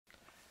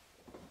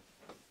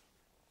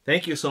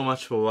Thank you so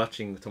much for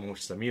watching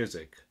No6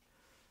 Music.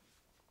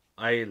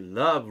 I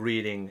love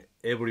reading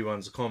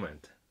everyone's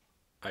comment.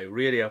 I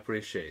really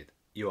appreciate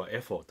your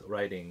effort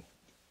writing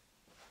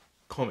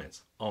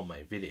comments on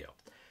my video.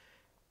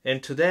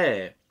 And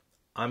today,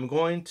 I'm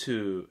going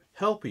to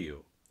help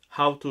you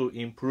how to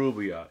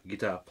improve your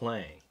guitar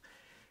playing.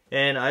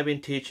 And I've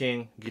been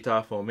teaching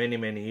guitar for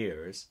many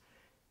years,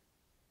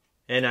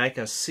 and I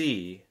can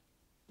see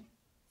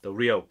the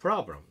real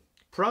problem.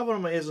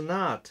 Problem is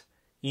not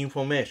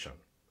information.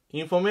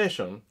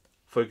 Information,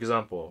 for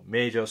example,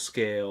 major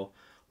scale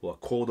or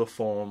chord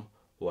form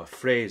or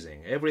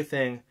phrasing,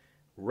 everything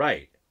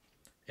right.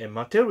 And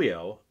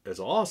material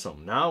is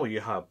awesome. Now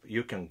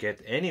you can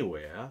get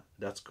anywhere.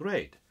 That's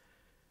great.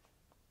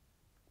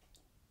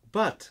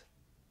 But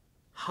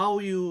how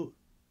you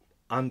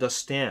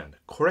understand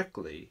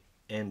correctly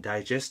and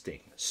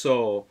digesting.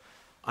 So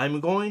I'm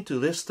going to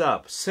list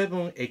up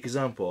 7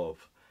 examples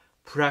of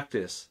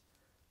practice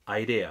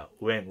idea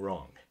went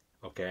wrong.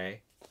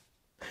 Okay?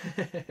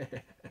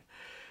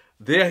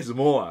 There is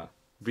more,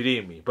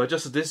 believe me. But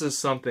just this is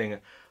something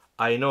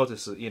I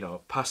noticed,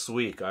 past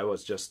week I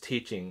was just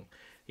teaching,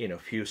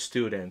 few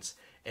students,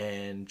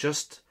 and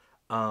just,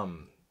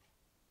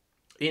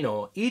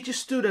 each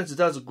student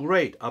does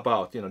great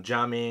about,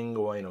 jamming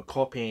or,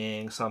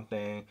 copying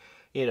something,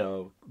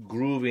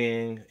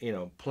 grooving,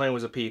 playing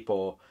with the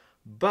people.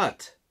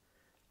 But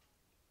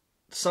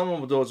some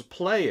of those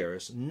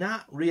players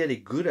not really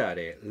good at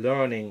it,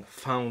 learning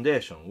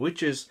foundation,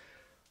 which is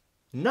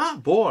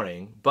not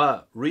boring,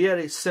 but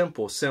really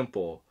simple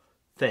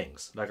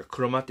things like a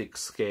chromatic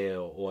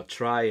scale or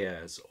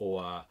triads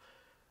or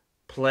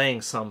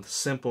playing some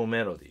simple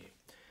melody.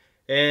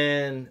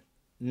 And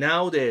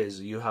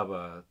nowadays you have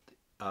a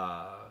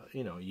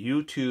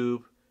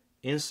YouTube,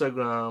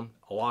 Instagram,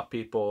 a lot of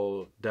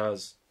people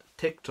does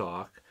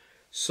TikTok,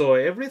 so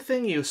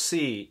everything you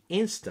see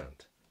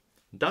instant.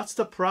 That's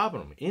the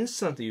problem.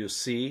 Instantly you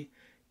see,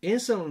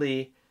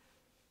 instantly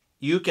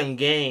you can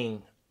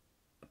gain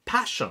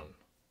passion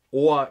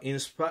or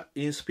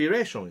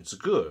inspiration. It's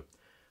good,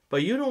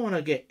 but you don't want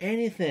to get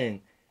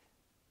anything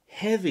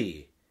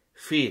heavy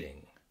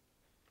feeling.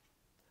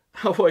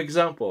 For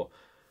example,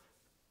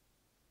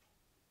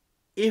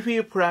 if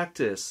you've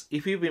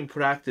been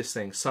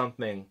practicing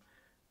something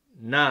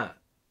not,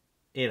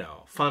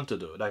 fun to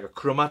do, like a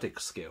chromatic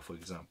scale, for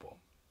example,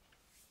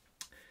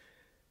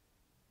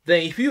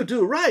 then if you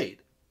do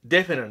right,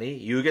 definitely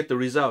you get the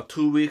result.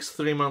 2 weeks,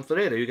 3 months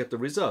later, you get the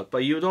result,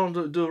 but you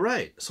don't do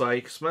right. So I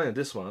explained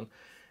this one.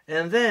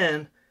 And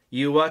then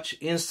you watch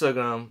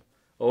Instagram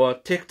or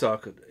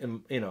TikTok,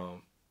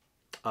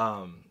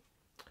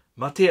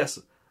 Mateus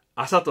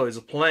A is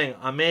playing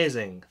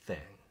amazing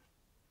thing.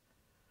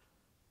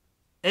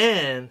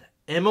 And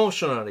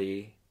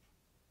emotionally,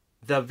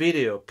 the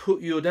video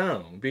put you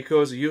down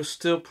because you're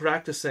still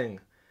practicing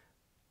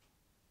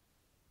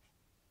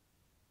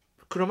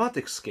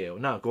chromatic scale,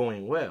 not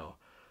going well.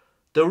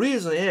 The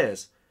reason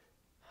is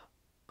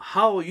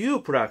how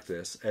you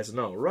practice is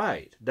not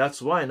right.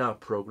 That's why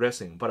not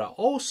progressing. But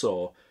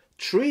also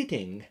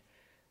treating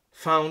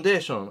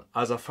foundation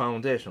as a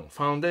foundation.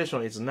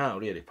 Foundation is not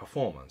really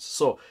performance.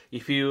 So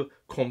if you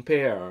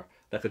compare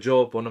like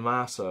Joe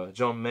Bonamassa,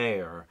 John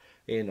Mayer,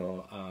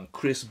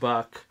 Chris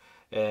Buck,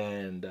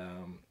 and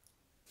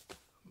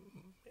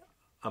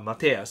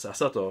Mateus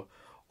A,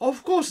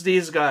 of course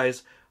these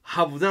guys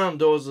have done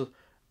those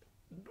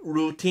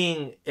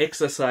routine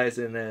exercise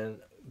and then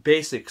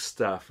basic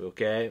stuff,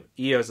 okay,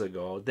 years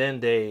ago.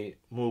 Then they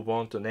move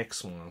on to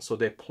next one, so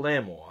they play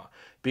more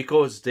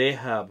because they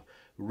have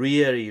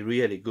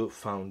really good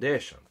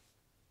foundation.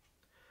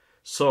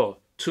 So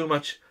too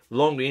much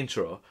long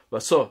intro,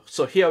 but so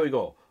here we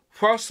go.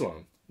 First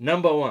one,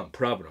 number 1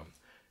 problem,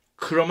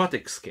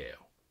 chromatic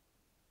scale.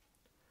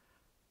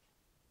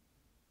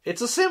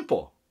 It's a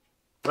simple,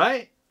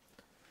 right?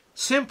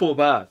 Simple,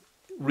 but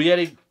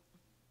really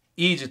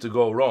easy to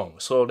go wrong.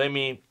 So let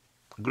me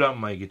grab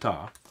my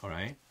guitar, all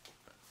right?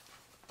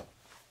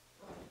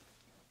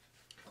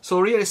 So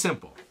really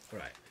simple,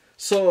 right?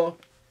 So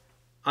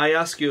I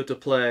ask you to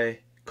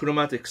play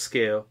chromatic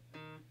scale,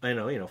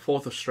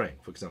 4th string,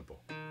 for example.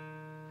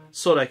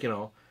 So like,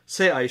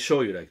 say I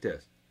show you like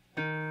this.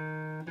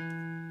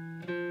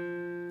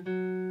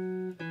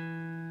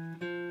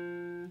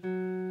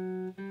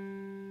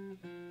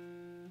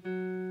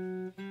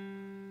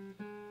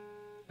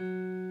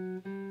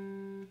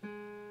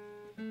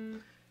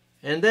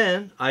 And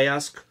then I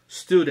ask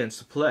students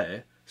to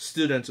play.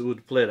 Students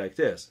would play like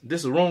this.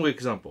 This is a wrong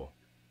example.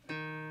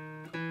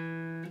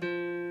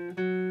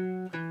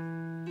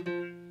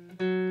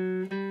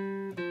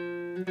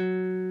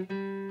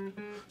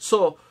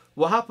 So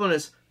what happened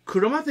is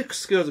chromatic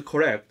scale is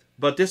correct,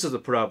 but this is the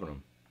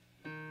problem.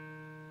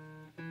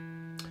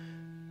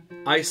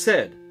 I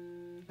said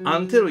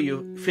until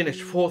you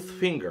finish 4th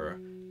finger,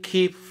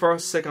 keep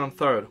 1st, 2nd,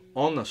 3rd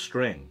on a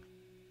string.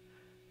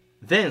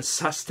 Then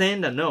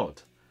sustain the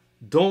note.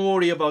 Don't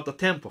worry about the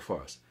tempo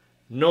first.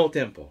 No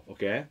tempo,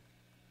 okay?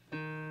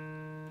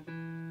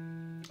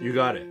 You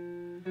got it.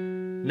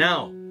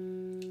 Now,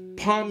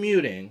 palm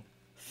muting,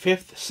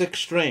 5th, 6th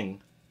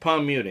string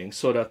palm muting,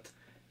 so that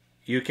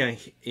you can,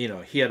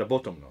 hear the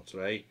bottom notes,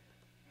 right?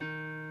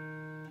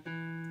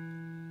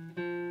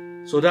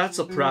 So that's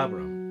a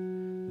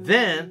problem.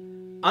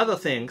 Then other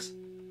things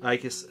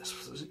like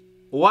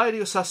while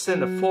you sustain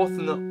the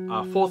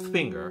fourth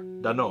finger,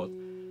 the note,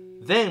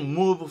 then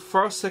move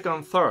 1st,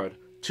 2nd, 3rd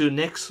to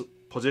next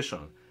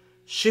position,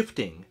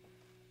 shifting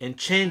and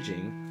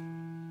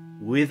changing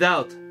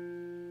without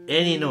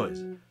any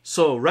noise.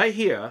 So right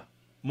here,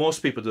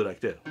 most people do like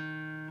this.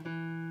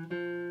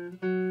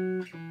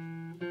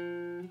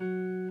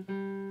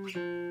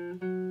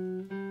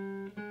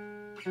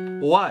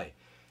 Why?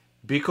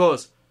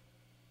 Because,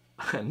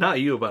 not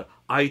you, but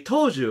I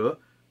told you,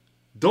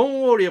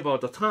 don't worry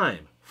about the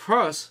time.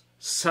 First,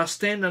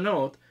 sustain the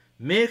note,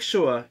 make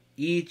sure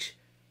each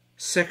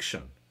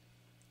section,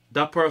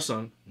 that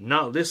person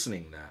not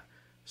listening that.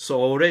 So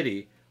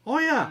already, oh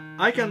yeah,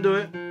 I can do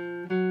it.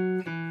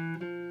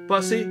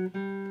 But see,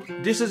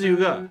 this is you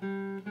got.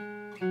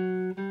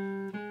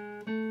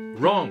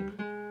 Wrong.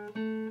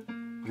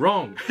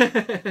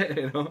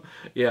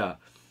 Yeah.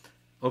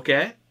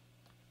 Okay?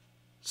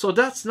 So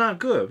that's not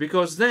good,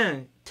 because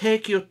then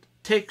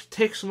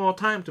takes more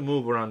time to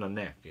move around the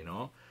neck,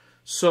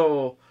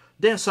 So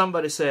then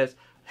somebody says,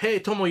 hey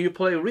Tomo, you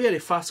play really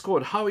fast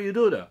chord, how you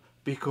do that?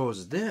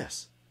 Because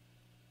this,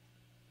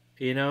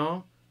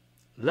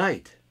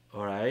 light,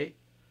 alright?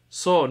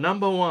 So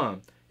number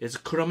 1 is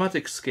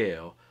chromatic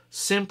scale,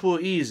 simple,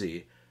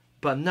 easy,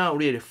 but not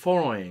really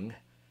following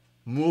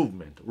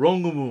movement,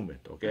 wrong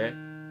movement, okay?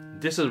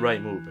 This is right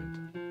movement.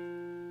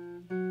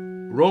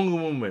 Wrong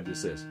movement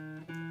is this.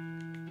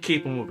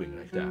 Keep moving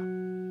like that.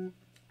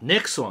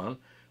 Next one,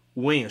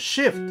 when you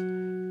shift,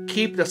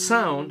 keep the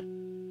sound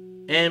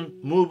and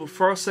move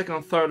 1st,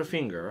 2nd, 3rd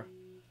finger.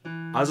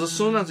 As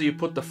soon as you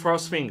put the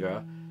 1st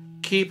finger,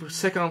 keep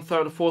 2nd,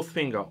 3rd, 4th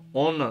finger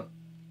on the,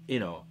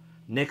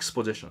 next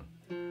position.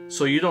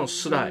 So you don't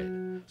slide.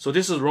 So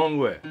this is wrong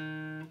way.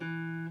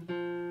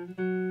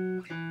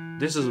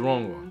 This is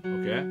wrong one,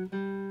 okay?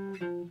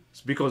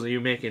 It's because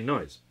you're making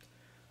noise.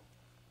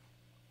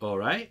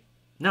 Alright?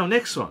 Now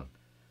next one.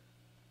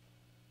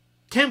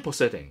 Tempo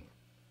setting.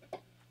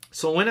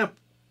 So when I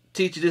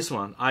teach this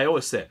one, I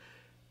always say,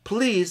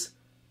 please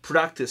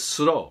practice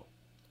slow.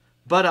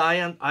 But I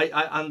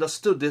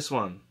understood this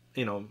one,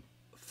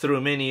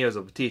 through many years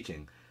of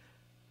teaching.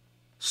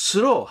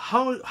 Slow,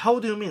 how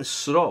do you mean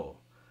slow?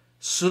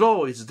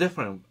 Slow is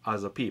different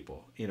as a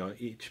people,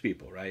 each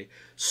people, right?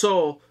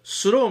 So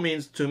slow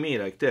means to me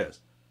like this.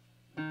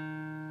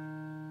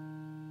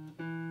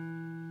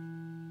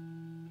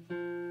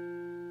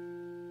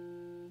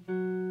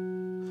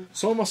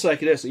 It's almost like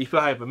this. If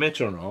I have a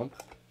metronome,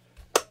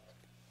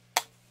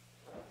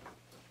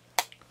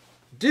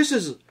 this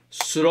is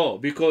slow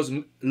because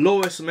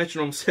lowest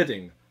metronome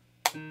setting.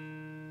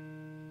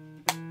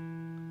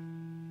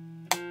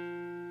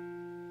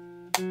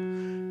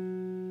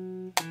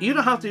 You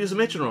don't have to use a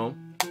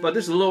metronome, but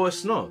this is the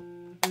lowest note.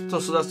 So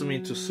that's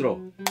mean too slow.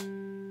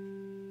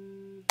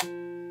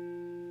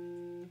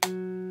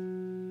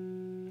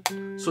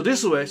 So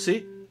this way,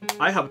 see,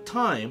 I have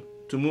time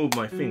to move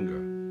my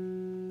finger.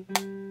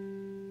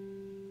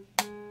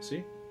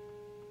 See?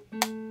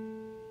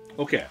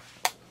 Okay.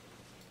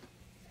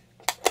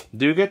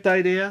 Do you get the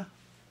idea?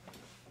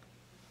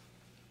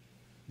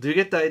 Do you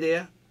get the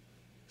idea?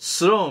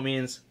 Slow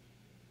means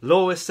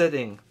lowest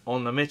setting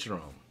on the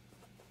metronome,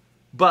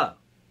 but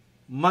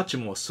much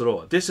more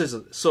slower. This is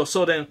so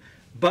then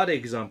body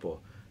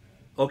example.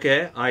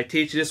 Okay, I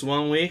teach this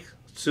 1 week,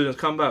 students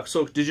come back.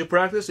 So did you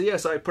practice?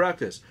 Yes, I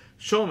practice.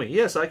 Show me.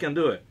 Yes, I can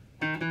do it.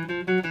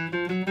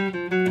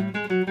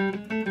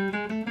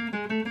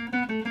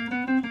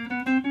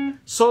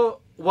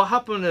 So what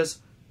happened is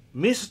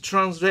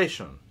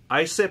mistranslation.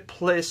 I said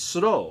play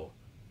slow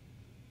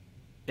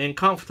and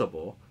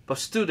comfortable, but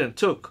student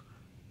took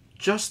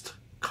just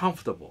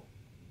comfortable.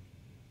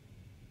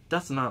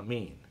 That's not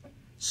mean.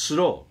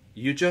 Slow.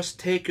 You just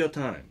take your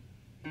time.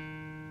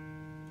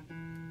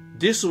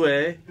 This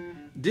way,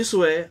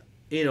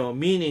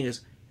 meaning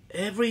is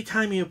every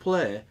time you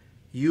play,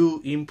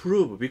 you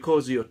improve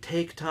because you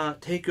take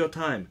your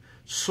time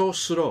so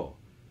slow.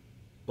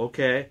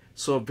 Okay?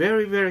 So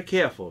very, very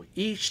careful.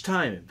 Each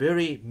time,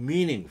 very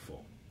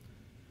meaningful.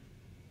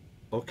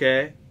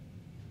 Okay?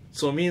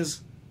 So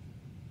means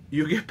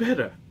you get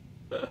better.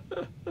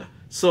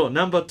 So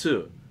number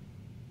 2,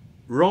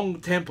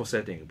 wrong tempo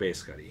setting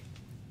basically.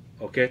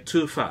 Okay,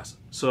 too fast.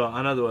 So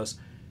in other words,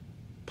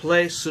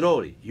 play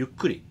slowly, ゆっ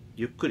くり,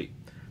 ゆっくり.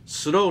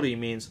 Slowly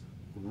means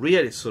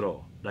really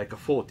slow, like a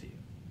 40.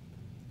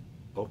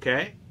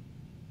 Okay?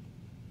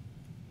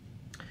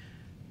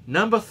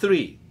 Number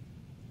 3,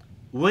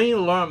 when you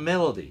learn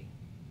melody,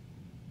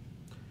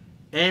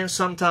 and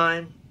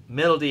sometimes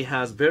melody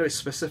has very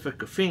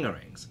specific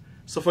fingerings.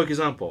 So for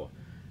example,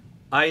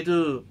 I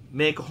do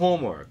make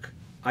homework.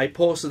 I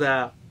post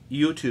that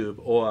YouTube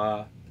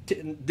or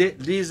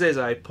these days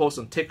I post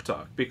on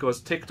TikTok because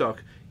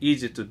TikTok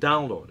easy to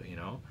download,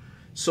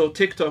 So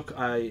TikTok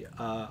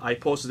I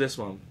post this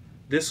one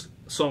this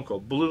song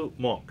called Blue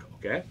Monk,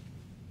 okay?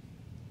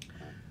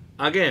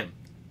 Again,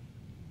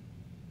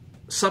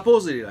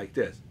 supposedly like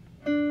this.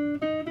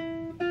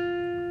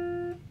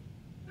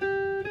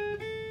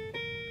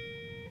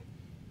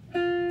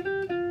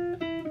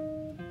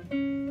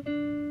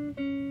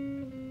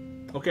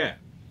 Okay.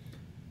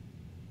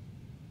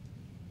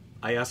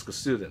 I asked a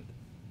student,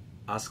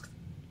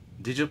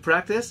 did you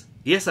practice?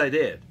 Yes, I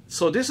did.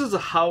 So this is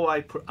how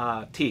I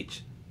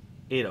teach.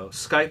 You know,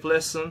 Skype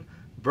lesson,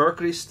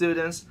 Berkeley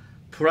students,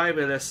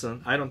 private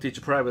lesson. I don't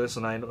teach private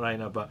lesson right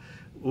now, but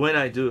when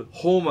I do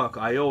homework,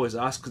 I always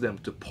ask them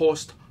to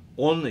post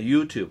on the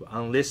YouTube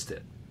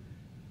unlisted.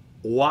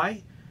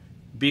 Why?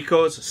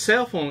 Because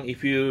cell phone,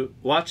 if you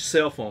watch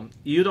cell phone,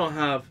 you don't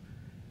have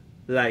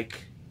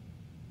like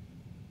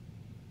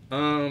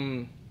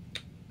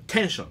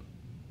tension,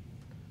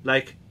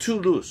 like too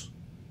loose,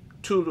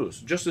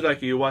 just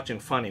like you're watching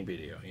funny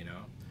video, you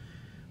know.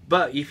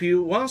 But if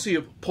you once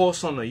you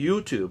post on the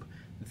YouTube,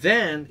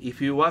 then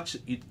if you watch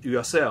it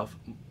yourself,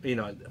 you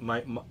know,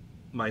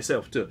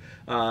 myself too,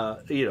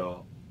 you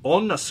know,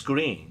 on the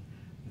screen,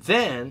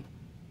 then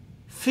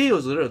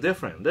feels a little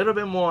different, a little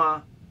bit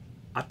more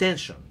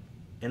attention,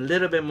 and a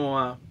little bit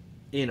more,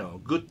 you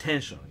know, good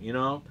tension, you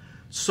know.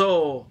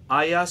 So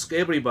I ask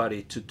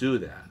everybody to do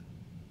that.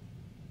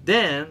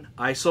 Then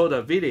I saw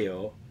the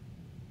video,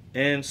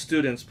 and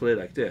students play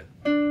like this.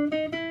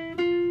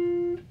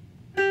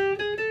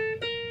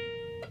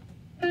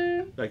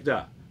 Like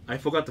that. I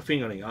forgot the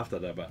fingering after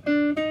that, but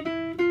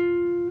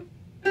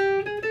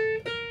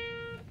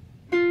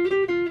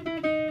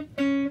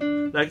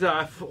like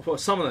that, for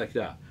something like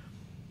that.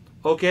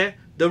 Okay?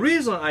 The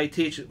reason I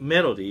teach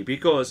melody,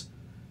 because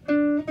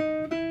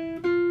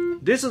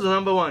this is the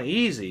number one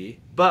easy,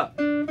 but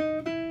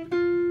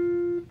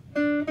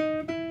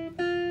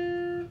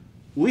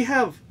we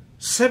have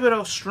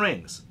several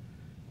strings.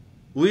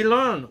 We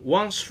learn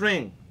one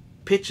string,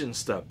 pitch and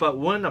stuff, but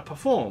when I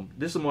perform,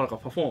 this is more like a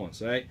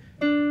performance, right?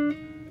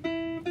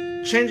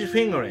 Change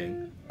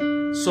fingering,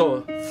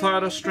 so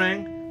third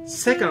string,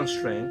 second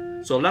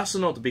string, so last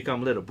note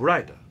become a little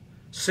brighter.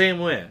 Same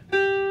way.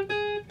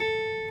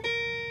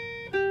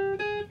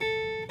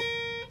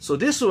 So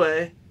this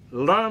way,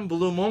 learn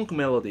Blue Monk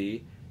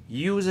melody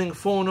using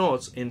 4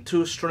 notes in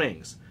 2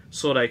 strings.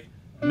 So like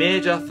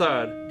major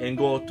third and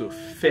go to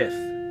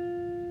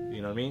 5th.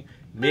 You know what I mean?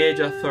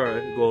 Major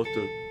third, go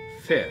to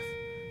 5th.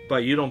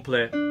 But you don't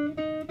play,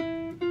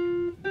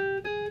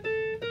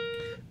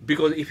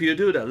 because if you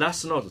do the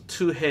last note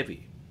too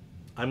heavy,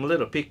 I'm a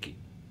little picky.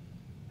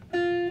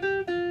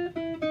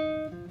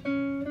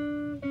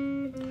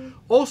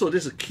 Also,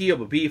 this is key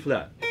of a B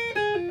flat.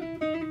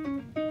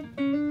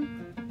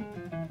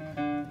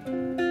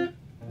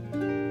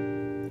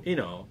 You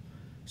know,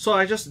 so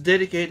I just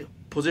dedicate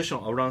position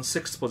around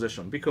 6th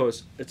position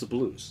because it's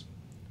blues.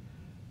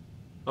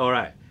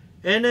 Alright,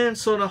 and then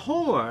so the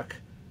homework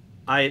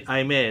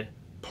I made,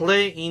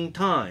 play in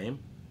time,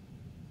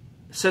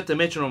 set the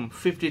metronome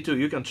 52.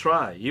 You can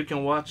try. You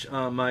can watch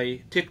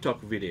my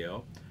TikTok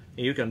video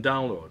and you can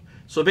download.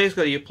 So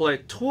basically you play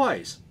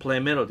twice, play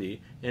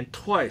melody, and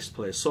twice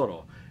play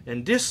solo.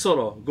 And this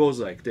solo goes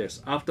like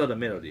this after the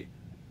melody.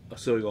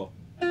 So you go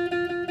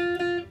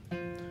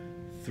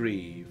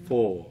 3,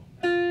 4.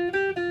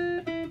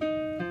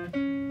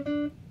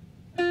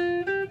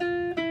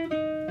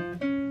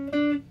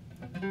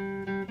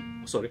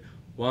 Sorry,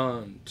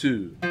 1,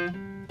 2.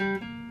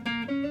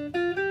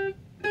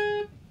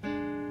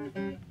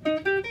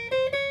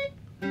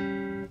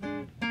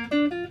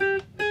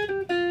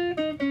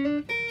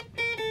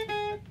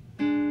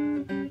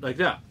 Like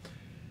that.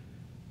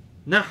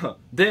 Now,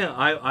 then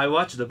I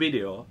watch the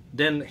video,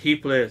 then he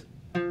plays.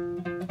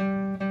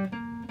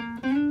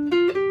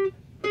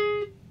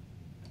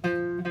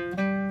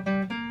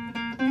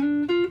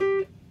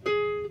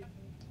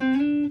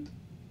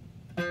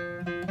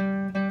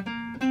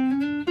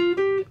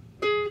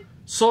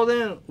 So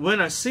then,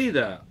 when I see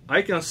that,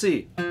 I can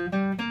see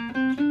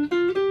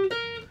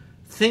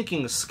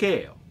thinking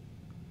scale.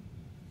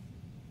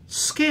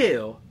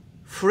 Scale,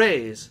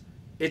 phrase,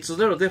 it's a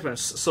little different.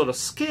 So the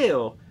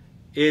scale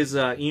is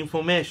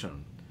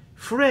information.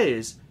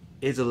 Phrase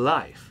is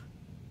life.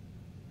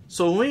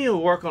 So when you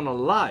work on a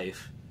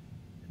life,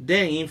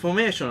 then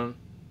information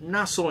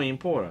not so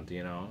important,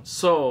 you know.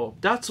 So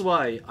that's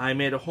why I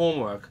made a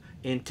homework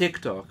in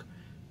TikTok.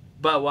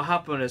 But what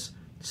happened is,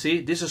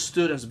 see, this is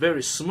students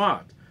very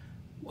smart.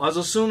 As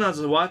soon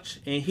as I watch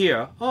and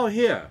hear, oh,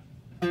 here.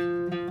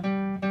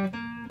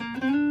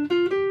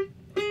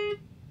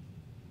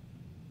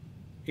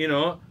 You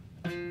know.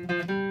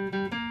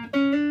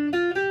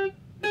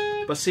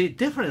 But see,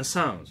 different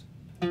sounds.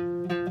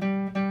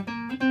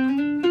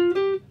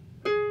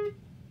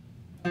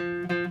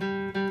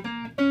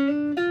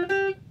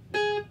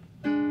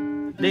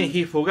 Then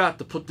he forgot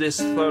to put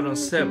this 3rd and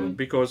 7th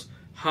because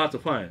hard to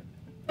find.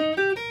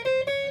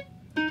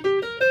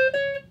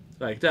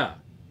 Like that.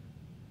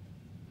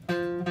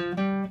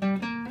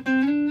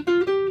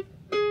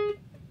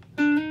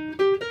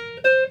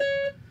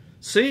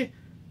 See,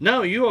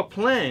 now you are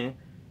playing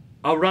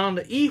around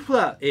the E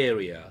flat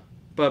area,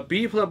 but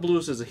B flat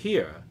blues is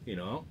here, you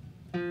know.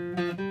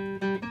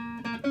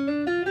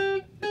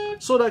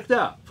 So like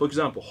that. For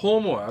example,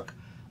 homework,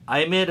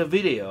 I made a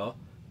video,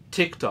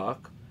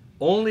 TikTok,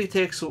 only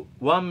takes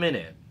 1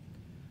 minute,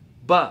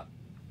 but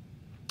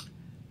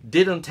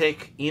didn't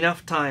take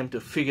enough time to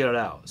figure it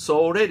out. So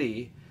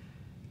already,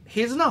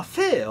 he's not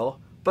fail,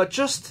 but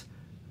just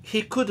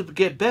he could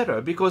get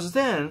better, because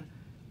then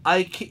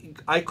I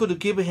could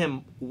give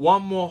him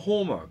one more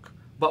homework,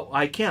 but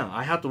I can't.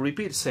 I have to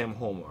repeat the same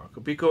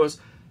homework because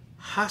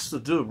has to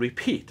do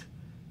repeat,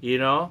 you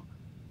know.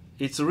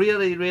 It's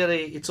really,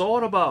 it's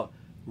all about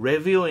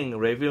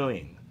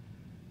reviewing.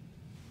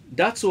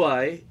 That's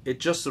why it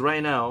just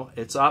right now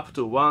it's up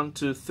to 1,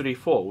 2, 3,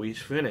 4. We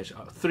finished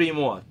 3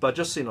 more, but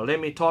just let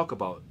me talk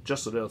about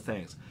just little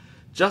things.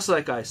 Just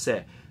like I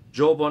said,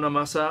 Joe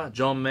Bonamassa,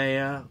 John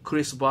Mayer,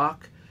 Chris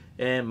Bach,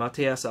 and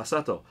Mateus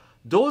A.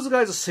 Those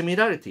guys'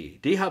 similarity.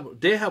 They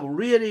have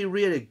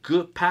really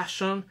good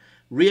passion,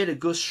 really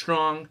good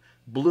strong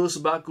blues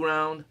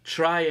background,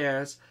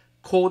 triads,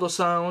 chord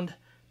sound,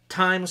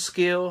 time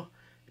skill,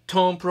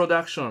 tone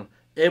production,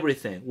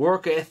 everything,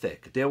 work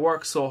ethic. They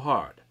work so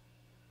hard.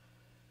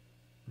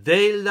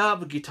 They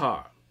love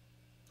guitar.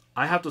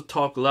 I have to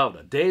talk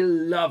louder. They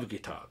love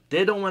guitar.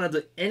 They don't want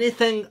to do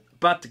anything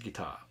but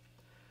guitar.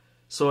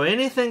 So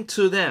anything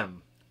to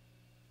them,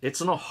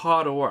 it's not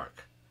hard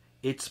work.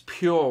 It's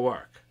pure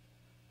work.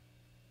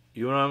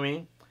 You know what I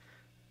mean?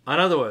 In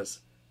other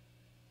words,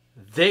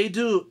 they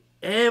do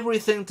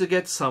everything to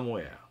get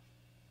somewhere.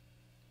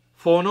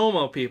 For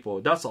normal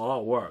people, that's a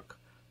lot of work.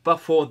 But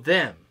for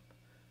them,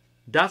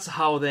 that's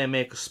how they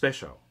make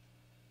special.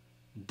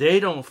 They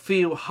don't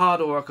feel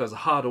hard work as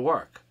hard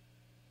work.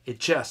 It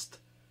just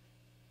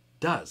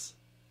does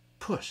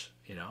push,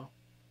 you know.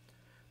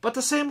 But at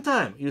the same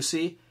time, you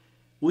see,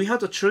 we have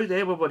to treat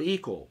everybody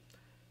equal.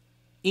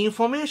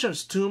 Information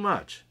is too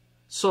much.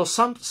 So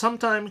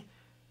sometimes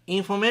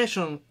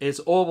information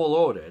is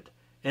overloaded,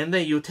 and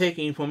then you take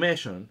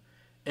information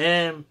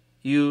and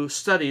you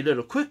study a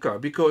little quicker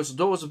because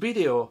those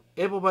videos,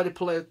 everybody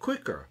play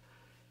quicker.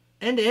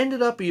 And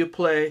ended up you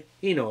play,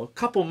 you know,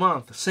 couple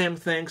months, same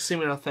thing,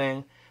 similar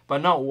thing,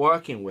 but not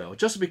working well.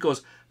 Just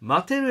because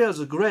materials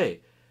are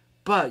great,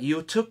 but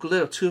you took a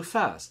little too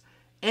fast.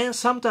 And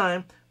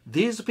sometimes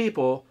these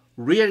people,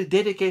 really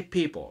dedicated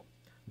people,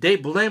 they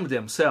blame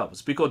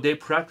themselves because they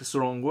practice the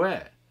wrong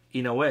way.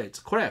 In a way, it's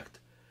correct.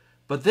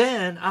 But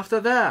then, after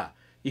that,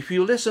 if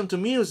you listen to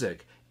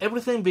music,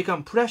 everything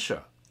becomes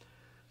pressure.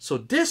 So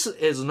this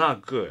is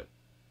not good.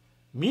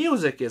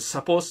 Music is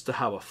supposed to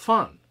have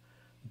fun.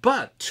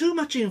 But too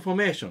much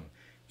information,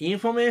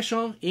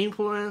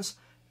 influence,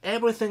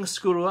 everything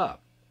screw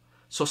up.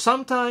 So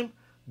sometimes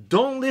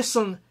don't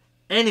listen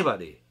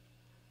anybody.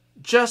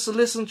 Just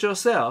listen to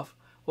yourself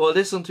or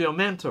listen to your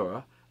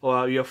mentor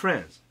or your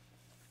friends.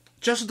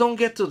 Just don't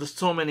get to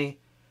so many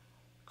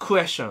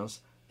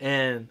questions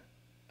and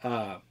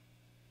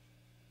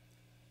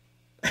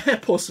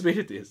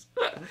possibilities.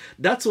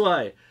 That's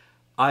why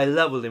I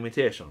love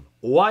limitation.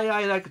 Why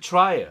I like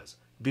triads?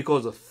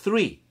 Because of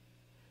three.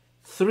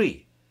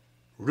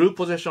 Root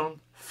position,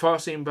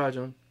 first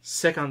inversion,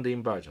 second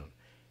inversion.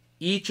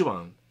 Each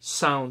one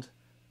sound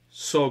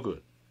so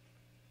good.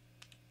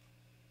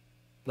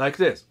 Like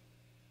this.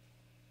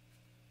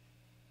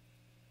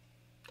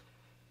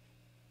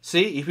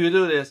 See, if you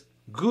do this,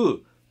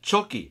 gu,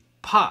 choki,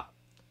 pa,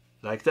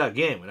 like that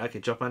game, like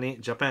in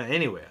Japan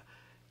anywhere.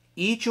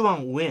 Each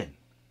one win,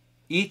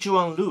 each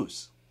one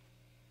lose.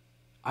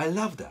 I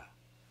love that.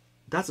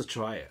 That's a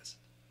triads.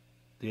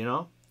 Do you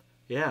know?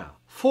 Yeah.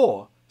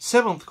 4,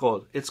 7th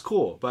chord, it's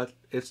cool, but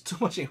it's too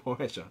much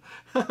information.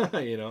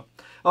 You know?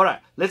 Alright,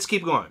 let's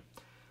keep going.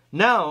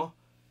 Now,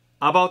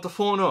 about the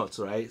 4 notes,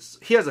 right?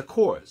 Here's the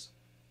chords.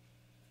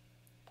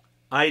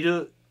 I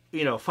do,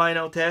 you know,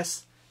 final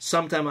tests.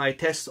 Sometimes I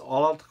test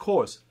all of the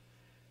chords.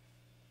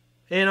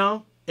 You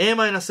know,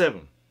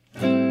 A-7.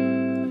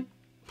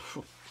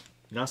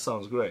 That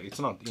sounds great. It's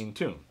not in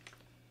tune.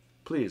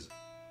 Please.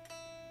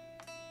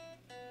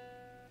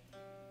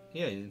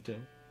 Yeah, in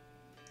tune.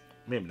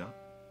 Maybe not.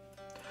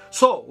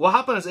 So, what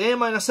happens is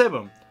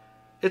A-7,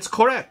 it's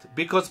correct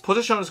because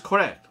position is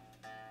correct.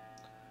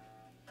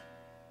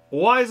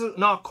 Why is it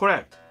not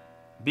correct?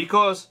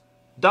 Because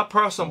that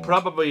person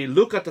probably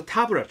look at the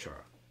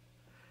tablature.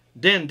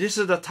 Then this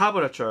is the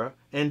tablature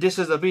and this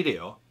is the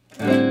video.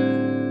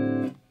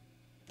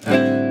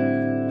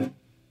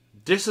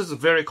 This is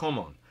very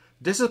common.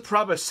 This is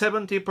probably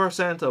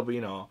 70% of,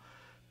 you know,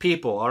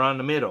 people around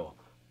the middle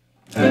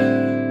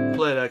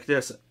play like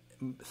this,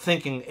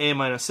 thinking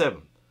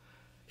A-7.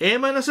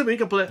 A-7 you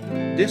can play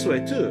this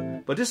way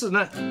too, but this is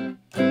not.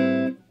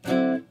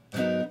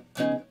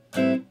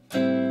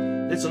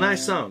 It's a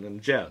nice sound in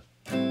jazz.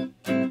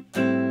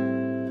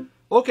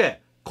 Okay,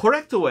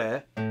 correct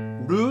way,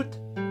 root,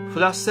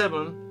 flat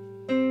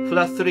 7,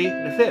 flat 3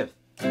 in the 5th,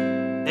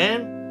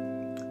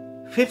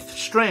 and 5th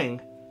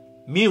string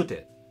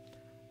muted.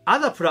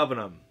 Other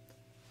problem,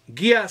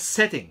 gear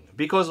setting,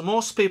 because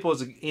most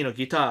people's, you know,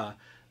 guitar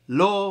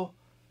low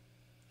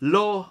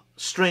low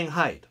string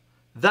height.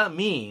 That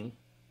means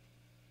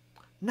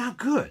not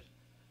good.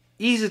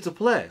 Easy to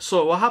play.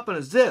 So what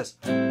happens is this.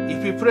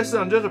 If you press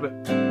it a little bit,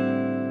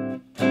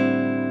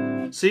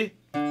 see,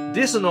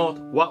 this note,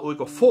 what we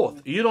call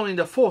fourth. You don't need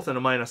a fourth and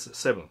a minus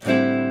 7.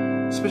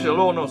 Especially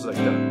low notes like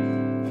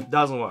that.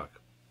 Doesn't work.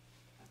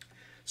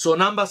 So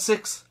number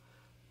 6,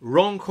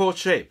 wrong chord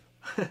shape.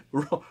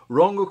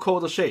 Wrong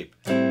chord shape.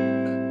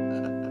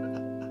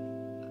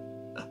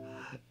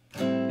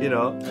 You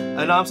know,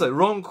 and I'm saying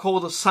wrong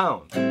chord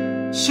sound.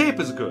 Shape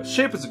is good.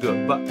 Shape is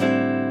good, but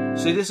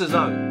see, this is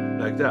not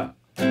like that.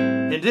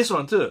 And this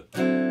one too.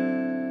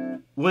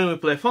 When we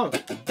play funk.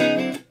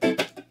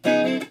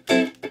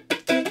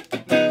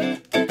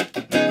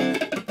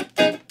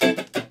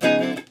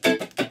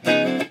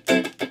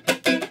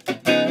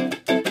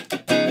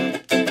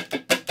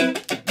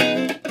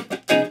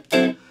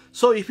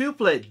 So if you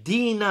play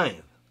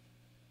D9,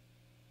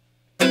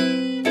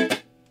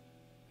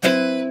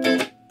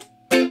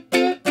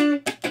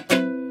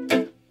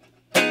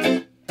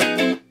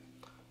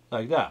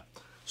 like that.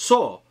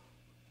 So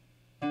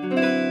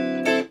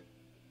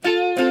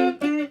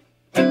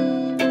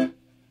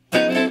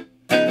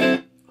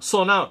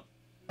now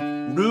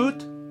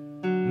root,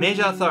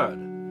 major third,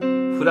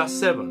 flat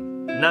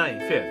 7, 9,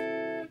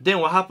 5th. Then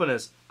what happens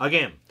is,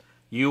 again,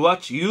 you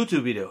watch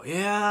YouTube video.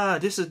 Yeah,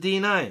 this is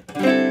D9.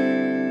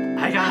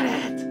 I got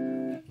it.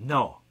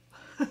 No.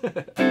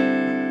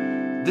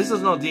 This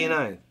is not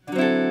D9.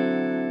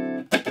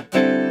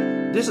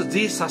 This is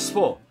D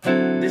sus4.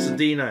 This is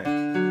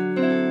D9.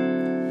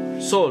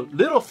 So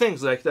little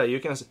things like that you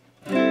can see.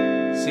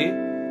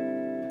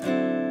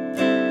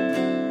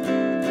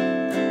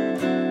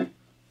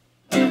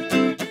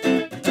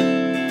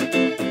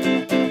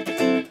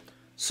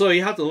 So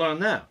you have to learn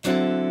that.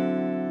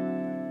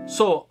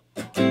 So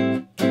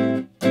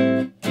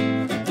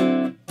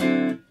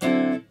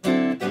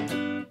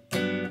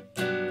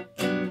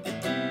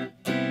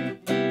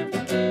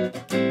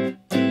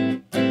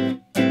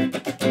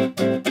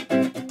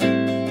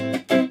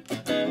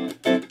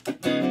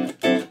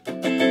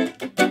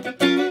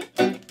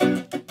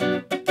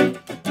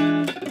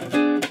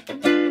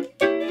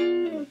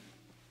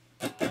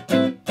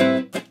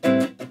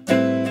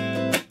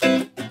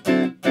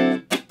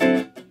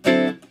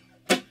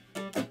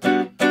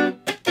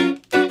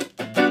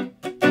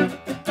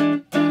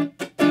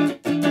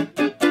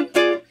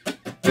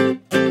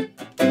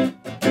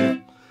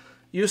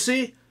you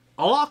see,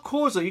 a lot of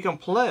chords that you can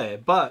play,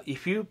 but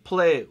if you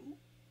play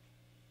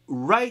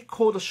right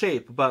chord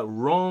shape but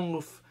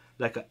wrong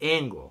like an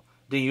angle,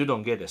 then you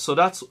don't get it. So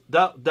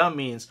that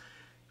means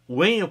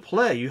when you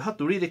play, you have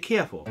to really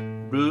careful.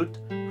 Root,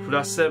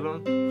 flat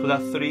 7, flat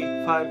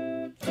 3, 5.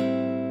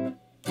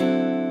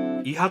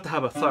 You have to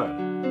have a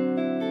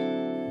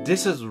third.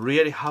 This has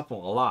really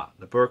happened a lot,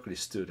 the Berklee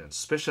students,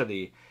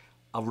 especially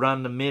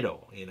around the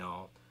middle, you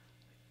know.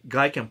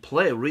 Guy can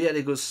play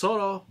really good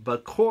solo,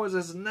 but chords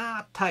is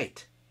not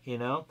tight, you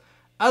know.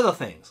 Other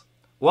things.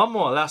 One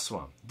more, last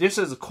one. This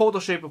is a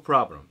chord shape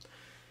problem.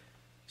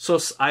 So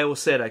I will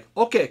say like,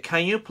 okay,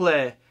 can you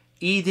play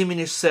E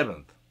diminished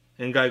 7th?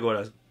 And guy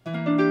goes,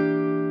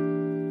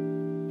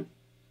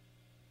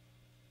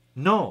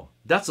 no,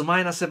 that's a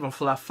minor 7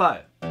 flat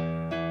 5.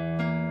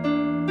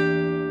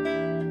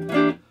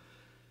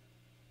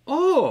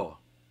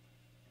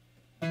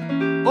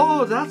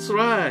 Oh, that's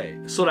right.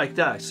 So like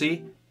that,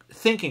 see?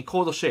 Thinking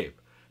chord shape.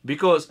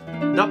 Because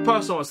that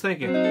person was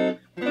thinking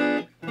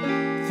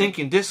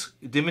this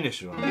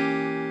diminished one,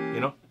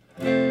 you know?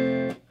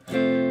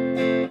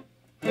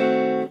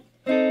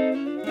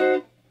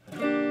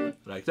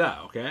 Like that,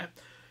 okay?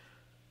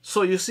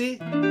 So you see,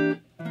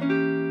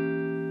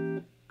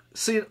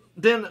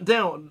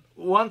 then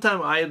one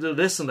time I do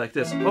listen like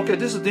this. Okay,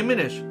 this is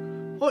diminished.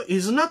 Oh,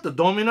 is not the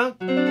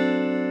dominant?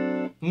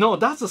 No,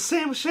 that's the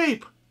same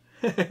shape.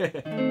 You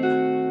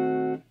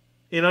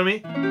know what I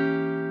mean?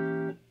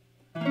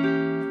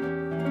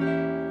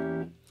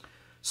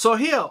 So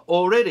here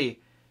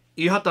already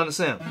you have to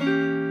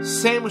understand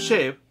same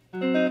shape,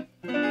 no,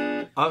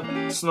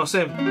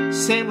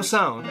 same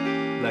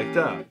sound like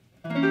that.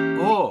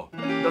 Oh,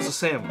 that's the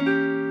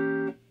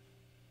same.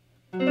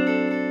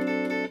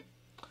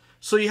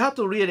 So you have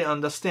to really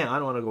understand. I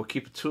don't want to go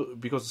keep it too,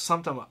 because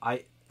sometimes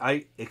I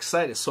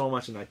excited so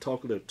much and I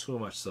talk a little too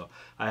much, so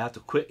I have to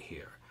quit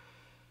here.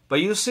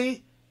 But you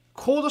see,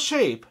 chord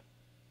shape,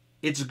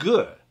 it's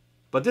good.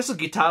 But this is a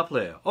guitar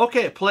player.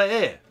 Okay,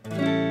 play A,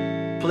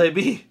 play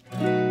B.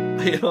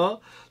 You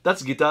know,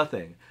 that's guitar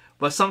thing.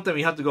 But sometimes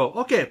you have to go,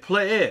 okay,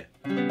 play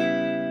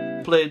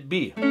A, play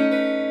B.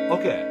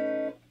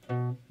 Okay,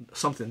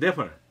 something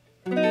different.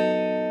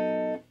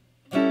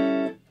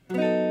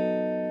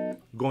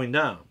 Going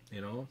down,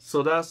 you know.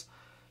 So that's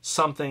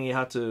something you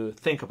have to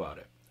think about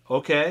it.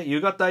 Okay,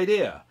 you got the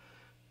idea.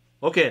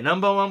 Okay,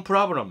 number one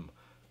problem.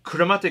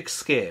 Chromatic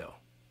scale,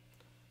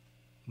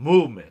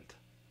 movement,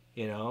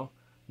 you know.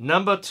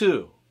 Number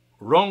two,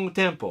 wrong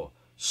tempo.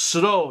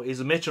 Slow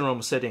is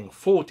metronome setting,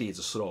 40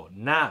 is slow,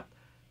 not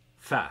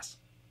fast.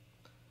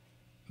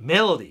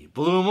 Melody,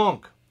 Blue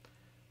Monk.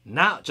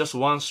 not just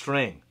one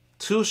string,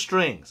 2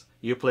 strings.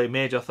 You play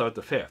major third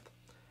to fifth.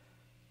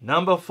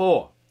 Number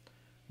 4,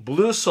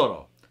 blues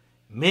solo.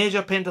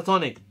 Major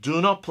pentatonic,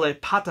 do not play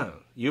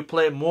pattern. You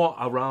play more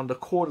around the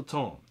chord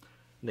tone,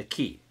 the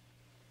key.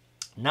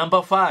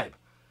 Number 5.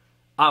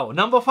 Oh,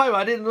 number 5,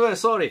 I didn't do it,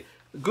 sorry.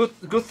 Good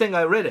thing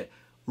I read it.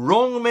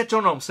 Wrong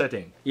metronome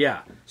setting.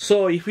 Yeah.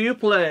 So if you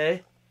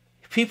play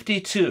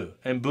 52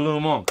 and Blue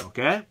Monk,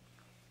 okay?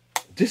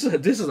 This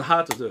is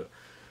hard to do.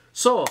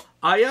 So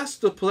I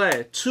asked to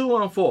play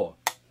 2-1-4.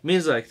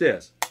 Means like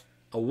this.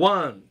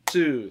 1,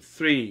 2,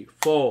 3,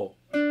 4.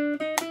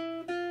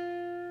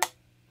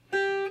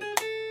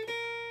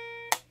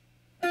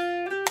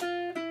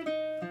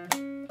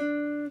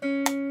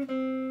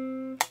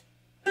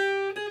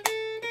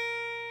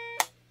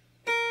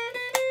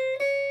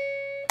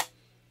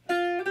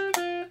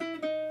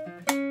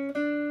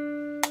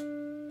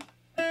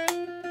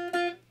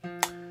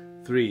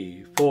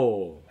 Three,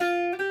 4.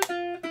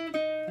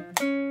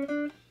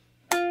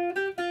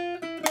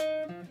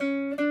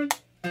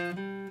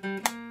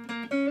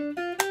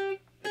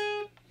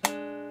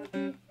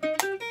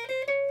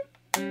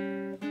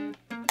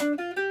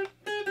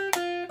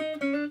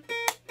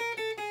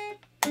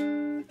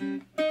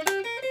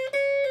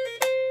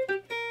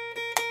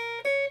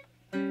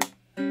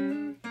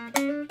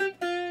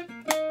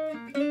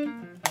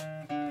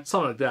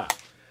 Something like that.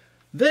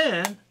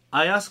 Then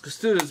I asked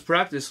students to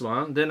practice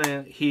one.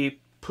 Then he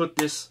put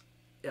this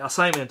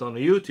assignment on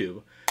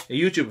YouTube. And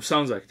YouTube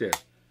sounds like this.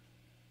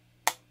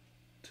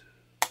 2,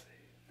 3,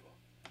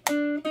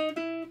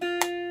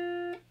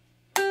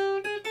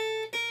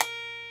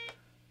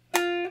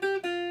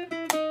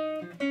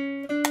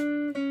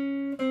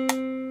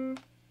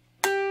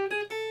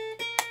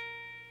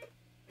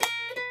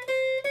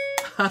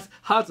 4.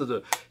 Hard to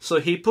do. So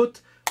he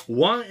put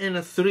 1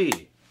 and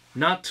 3,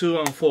 not 2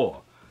 and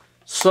 4.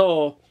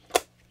 So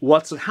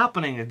what's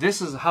happening, this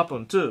has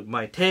happened too,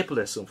 my tape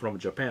lesson from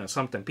Japan,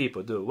 something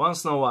people do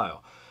once in a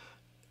while.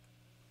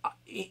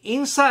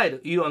 Inside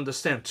you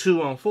understand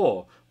 2 and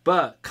 4,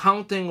 but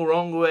counting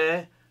wrong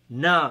way,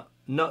 not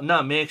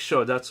make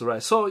sure that's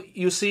right. So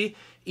you see,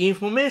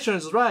 information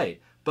is right,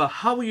 but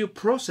how you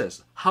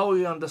process, how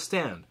you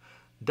understand,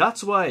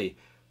 that's why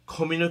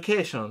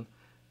communication,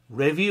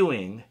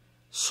 reviewing,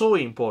 so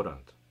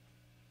important.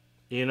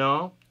 You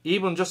know,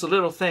 even just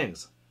little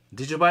things.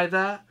 Did you buy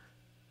that?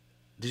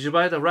 Did you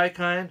buy the right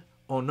kind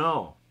or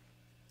no?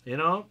 You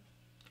know,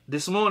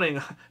 this morning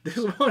I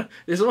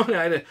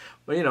did,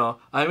 you know,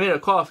 I made a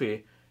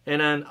coffee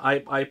and then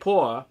I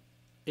pour,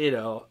 you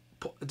know,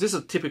 this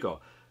is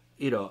typical,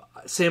 you know,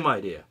 same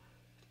idea.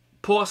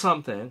 Pour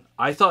something,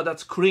 I thought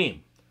that's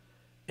cream.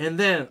 And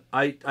then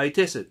I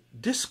tasted,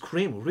 this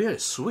cream really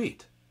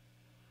sweet.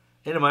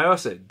 And my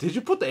wife said, did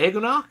you put the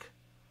eggnog?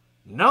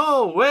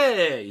 No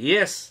way,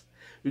 yes.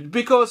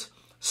 Because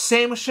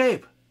same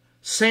shape,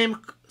 same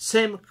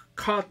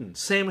cotton,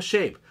 same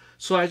shape.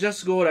 So I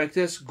just go like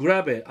this,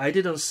 grab it. I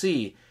didn't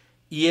see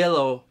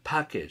yellow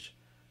package,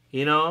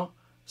 you know.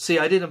 See,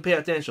 I didn't pay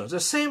attention. It's the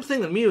same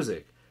thing in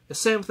music. The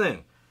same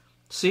thing.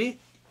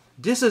 See,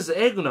 this is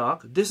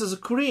eggnog. This is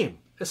cream.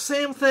 The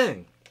same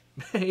thing.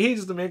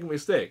 Easy to make a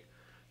mistake.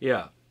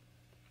 Yeah.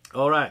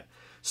 All right.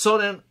 So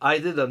then I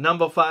did the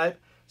number 5.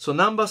 So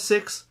number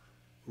 6,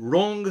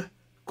 wrong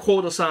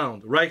chord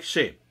sound, right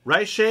shape.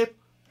 Right shape,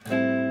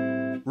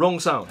 wrong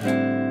sound.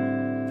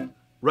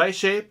 Right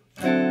shape,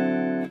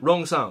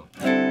 wrong sound.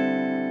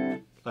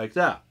 Like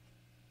that.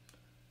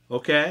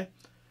 Okay?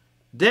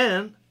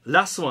 Then,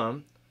 last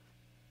one,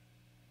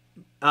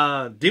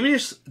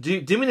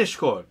 diminished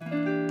chord.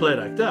 Play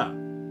like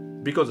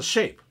that. Because of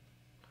shape.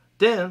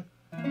 Then,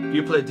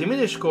 you play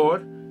diminished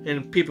chord,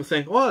 and people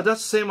think, oh,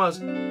 that's the same as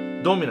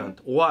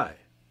dominant. Why?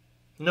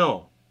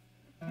 No.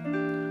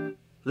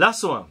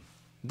 Last one.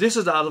 This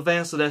is the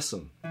advanced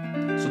lesson.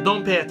 So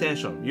don't pay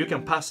attention. You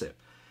can pass it.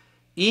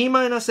 E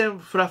minor 7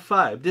 flat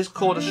 5, this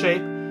chord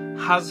shape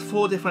has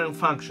 4 different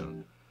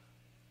functions.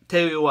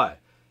 Tell you why.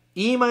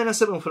 E minor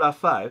 7 flat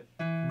 5,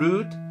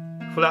 root,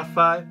 flat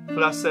 5,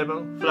 flat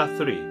 7, flat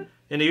 3.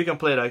 And you can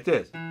play like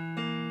this.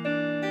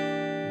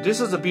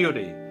 This is the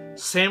beauty.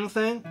 Same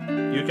thing,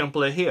 you can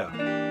play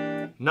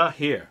here. Not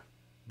here,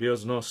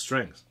 because no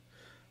strings.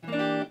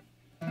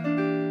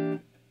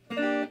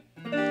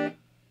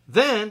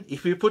 Then,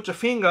 if you put your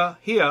finger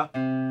here,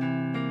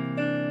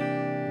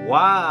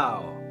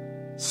 wow,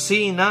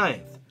 C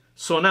 9th.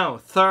 So now,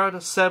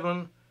 3rd,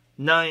 7,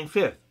 9,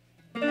 5th.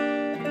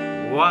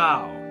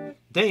 Wow.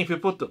 Then if you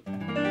put the,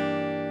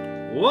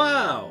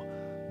 wow,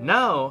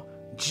 now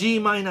G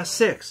minor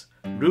 6,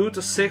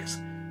 root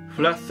 6,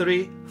 flat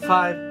 3,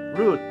 5,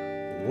 root.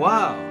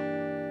 Wow.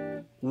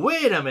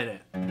 Wait a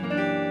minute.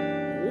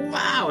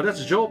 Wow,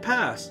 that's Joe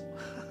Pass.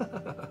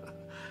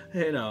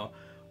 You know.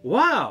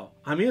 Wow,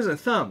 I'm using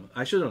thumb.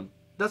 I shouldn't.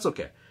 That's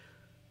okay.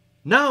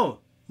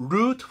 Now,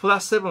 root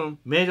flat 7,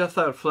 major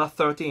 3rd, flat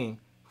 13,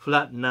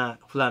 flat 9,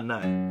 flat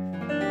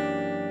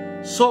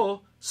 9.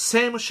 So,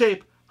 same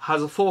shape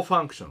has 4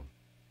 functions.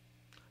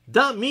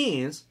 That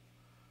means,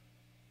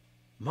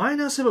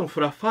 minor 7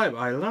 flat 5,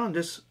 I learned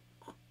this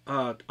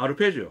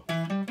arpeggio.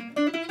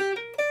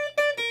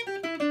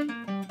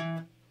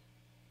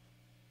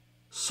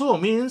 So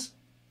means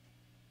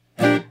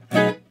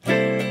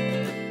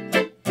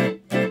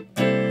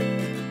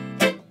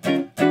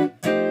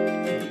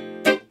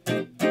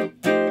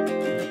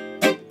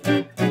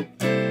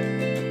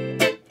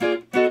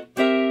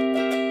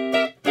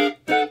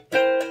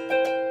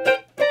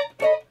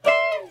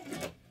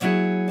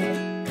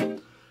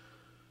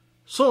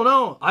so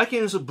now I can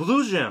use a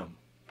blues jam.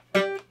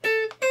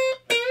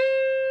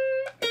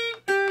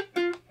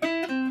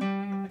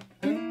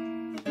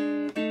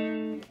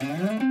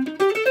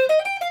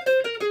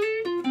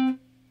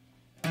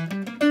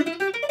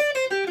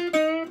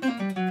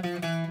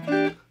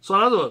 So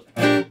in other words,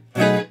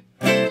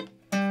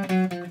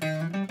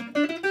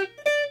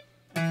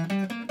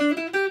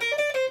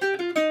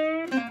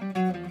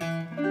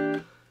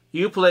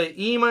 you play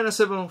E minor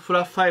 7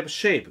 flat 5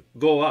 shape,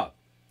 go up.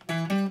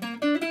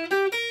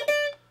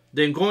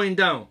 Then going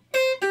down,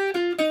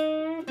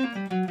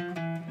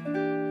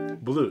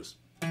 blues.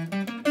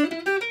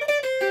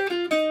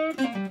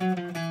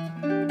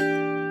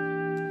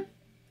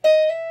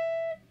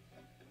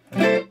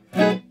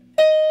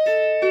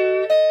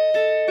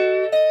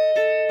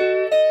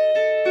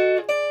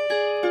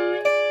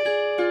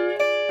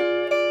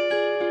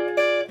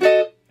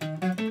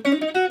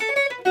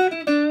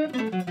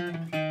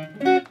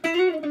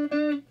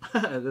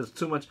 There's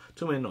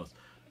too many notes.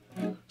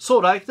 So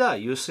like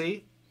that, you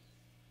see,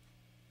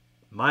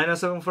 minor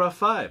 7 flat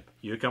 5,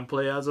 you can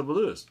play as a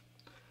blues.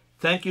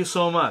 Thank you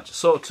so much.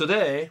 So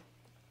today,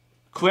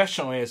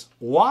 question is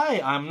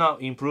why I'm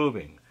not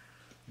improving.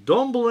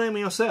 Don't blame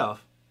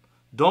yourself.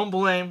 Don't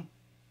blame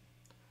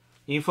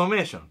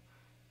information.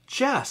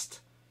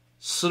 Just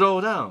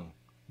slow down.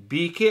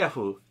 Be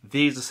careful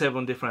these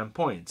 7 different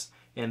points.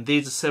 And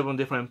these 7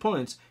 different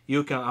points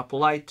you can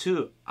apply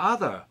to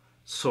other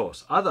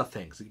source, other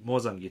things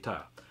more than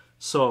guitar.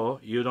 So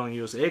you don't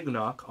use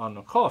eggnog on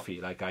the coffee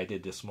like I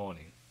did this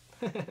morning.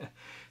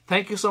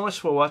 Thank you so much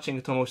for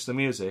watching Tomoshi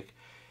Music.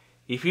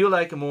 If you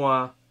like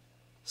more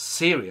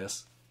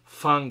serious,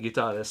 fun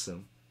guitar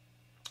lesson,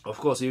 of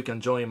course you can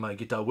join my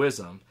guitar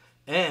wisdom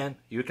and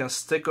you can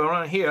stick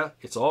around here.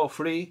 It's all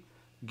free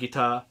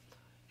guitar,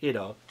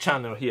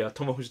 channel here,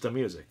 Tomoshi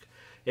Music.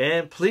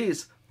 And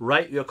please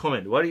write your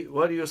comment. What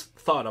do you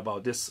thought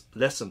about this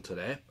lesson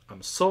today?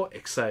 I'm so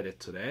excited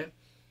today.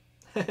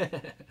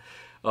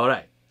 All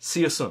right.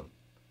 See you soon.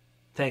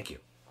 Thank you.